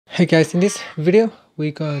Hey guys, in this video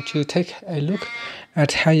we're going to take a look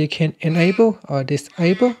at how you can enable or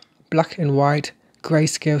disable black and white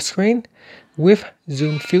grayscale screen with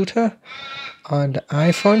zoom filter on the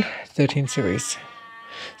iPhone 13 series.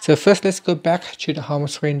 So first let's go back to the home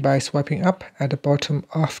screen by swiping up at the bottom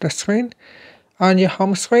of the screen. On your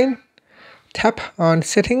home screen, tap on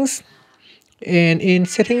settings, and in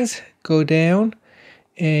settings go down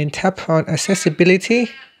and tap on accessibility.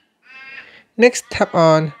 Next tap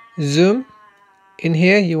on zoom. In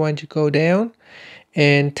here you want to go down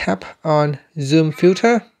and tap on zoom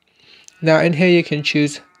filter. Now in here you can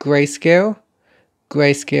choose grayscale,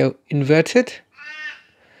 grayscale inverted,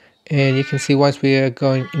 and you can see once we are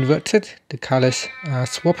going inverted the colors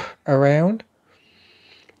swap around.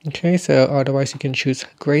 Okay, so otherwise you can choose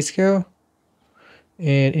grayscale,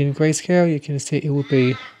 and in grayscale you can see it will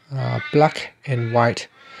be black and white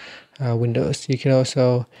windows. You can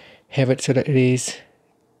also have it so that it is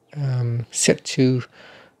set to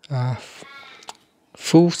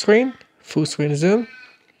full screen zoom.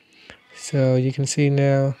 So you can see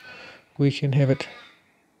now we can have it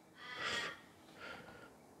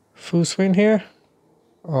full screen here,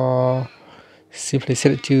 or simply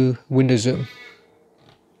set it to window zoom.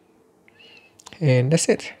 And that's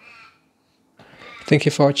it. Thank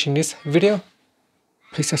you for watching this video.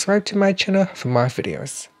 Please subscribe to my channel for more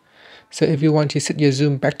videos. So if you want to set your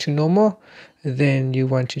zoom back to normal, then you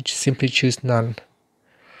want to simply choose none.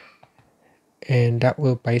 And that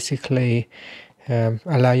will basically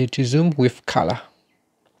allow you to zoom with color.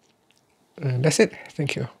 And that's it.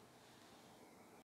 Thank you.